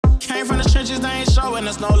trenches, they ain't showing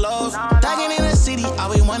us no love. Tagging in the city, all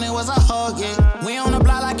we wanted was a hug, yeah. We on the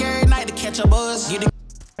block like every night to catch a buzz.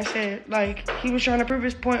 I said, like, he was trying to prove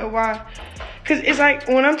his point of why. Because it's like,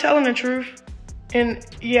 when I'm telling the truth, and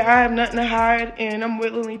yeah, I have nothing to hide, and I'm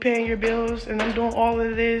willingly paying your bills, and I'm doing all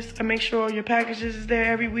of this. I make sure your packages is there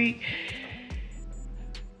every week.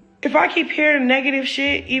 If I keep hearing negative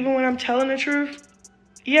shit, even when I'm telling the truth,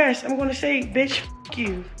 yes, I'm going to say, bitch, fuck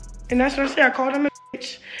you. And that's what I said. I called him a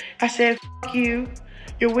bitch. I said, fuck you.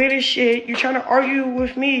 You're weird as shit. You're trying to argue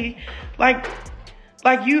with me like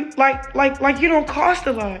you don't cost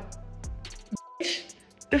a lot. Bitch,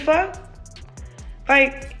 the fuck?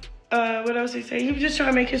 Like, what else did he say? He was just trying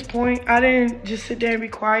to make his point. I didn't just sit there and be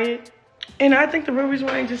quiet. And I think the real reason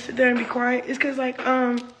why I didn't just sit there and be quiet is because, like,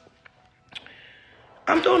 I'm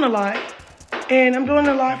doing a lot. And I'm doing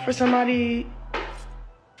a lot for somebody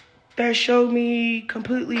that showed me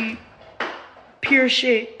completely pure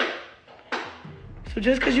shit. So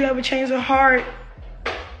just because you have a change of heart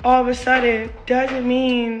all of a sudden doesn't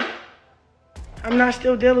mean I'm not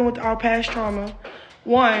still dealing with our past trauma.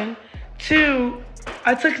 1. 2,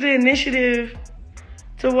 I took the initiative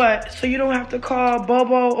to what? So you don't have to call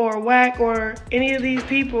Bobo or Whack or any of these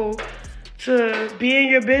people to be in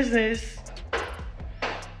your business,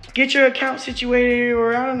 get your account situated,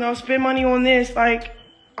 or I don't know, spend money on this. Like,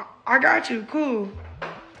 I got you, cool.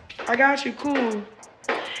 I got you, cool.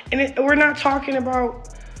 And we're not talking about,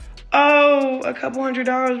 oh, a couple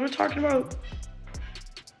 $100. We're talking about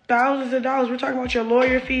thousands of dollars. We're talking about your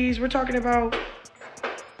lawyer fees. We're talking about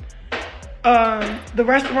the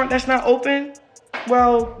restaurant that's not open.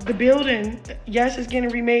 Well, the building, yes, it's getting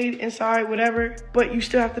remade inside, whatever, but you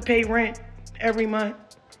still have to pay rent every month.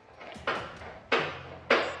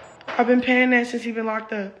 I've been paying that since he's been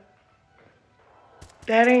locked up.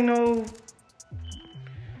 That ain't no...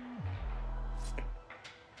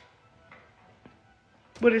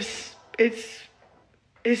 But it's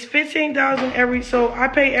 $15,000 every, so I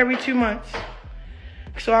pay every 2 months.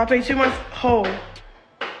 So I pay 2 months whole.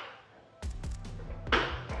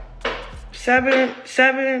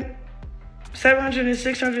 700 and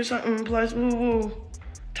 600 something plus woo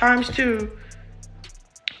times 2.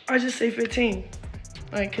 I just say 15.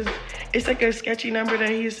 Like, cause it's like a sketchy number that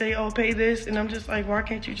he say, oh, pay this, and I'm just like, why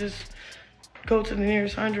can't you just go to the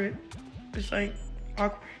nearest 100? It's like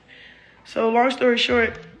awkward. So long story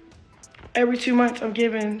short, every 2 months I'm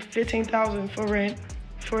giving $15,000 for rent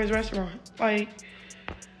for his restaurant. Like,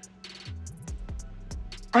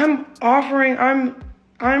 I'm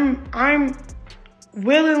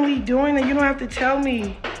willingly doing it. You don't have to tell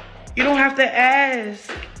me. You don't have to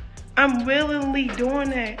ask. I'm willingly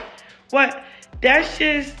doing that. What? That's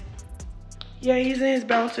just, yeah, he's in his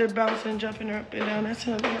bouncer, bouncing, jumping up and down. That's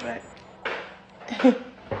him in the back.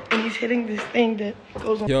 And he's hitting this thing that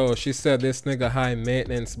goes on. Yo, she said this nigga high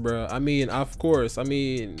maintenance, bro. I mean, of course. I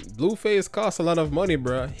mean, Blueface costs a lot of money,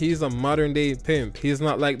 bro. He's a modern day pimp. He's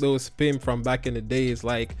not like those pimp from back in the days.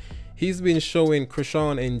 Like, he's been showing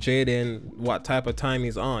Chrisean and Jaden what type of time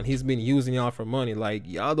he's on. He's been using y'all for money. Like,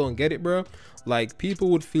 y'all don't get it, bro. Like, people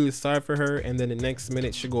would feel sorry for her, and then the next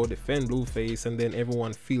minute she go defend Blueface, and then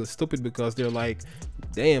everyone feels stupid because they're like,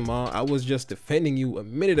 damn, I was just defending you a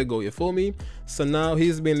minute ago, you feel me? So now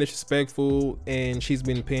he's been disrespectful, and she's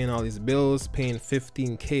been paying all his bills, paying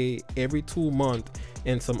 $15K every 2 months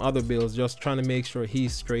and some other bills, just trying to make sure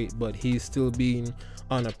he's straight, but he's still being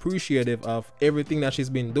unappreciative of everything that she's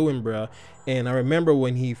been doing, bruh. And I remember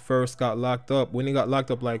when he first got locked up,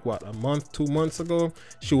 like what, a month, 2 months ago,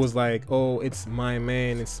 she was like, oh, it's my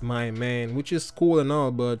man, which is cool and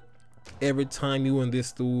all, but every time you and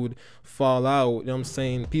this dude fall out, you know what I'm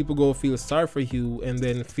saying, people go feel sorry for you and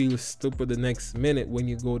then feel stupid the next minute when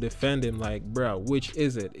you go defend him. Like, bro, which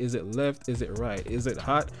is it? Is it left? Is it right? Is it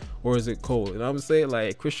hot or is it cold? You know what I'm saying?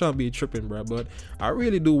 Like, Chrisean be tripping, bro, but I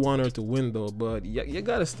really do want her to win though. But you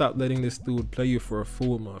gotta stop letting this dude play you for a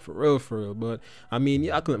fool, man, for real. But I mean,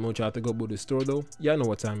 yeah, I can let more y'all to go to the store though. Y'all know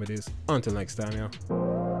what time it is. Until next time, y'all.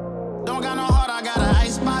 Don't got no heart, I got an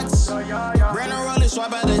icebox. Brand new rolling,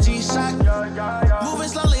 swipe at the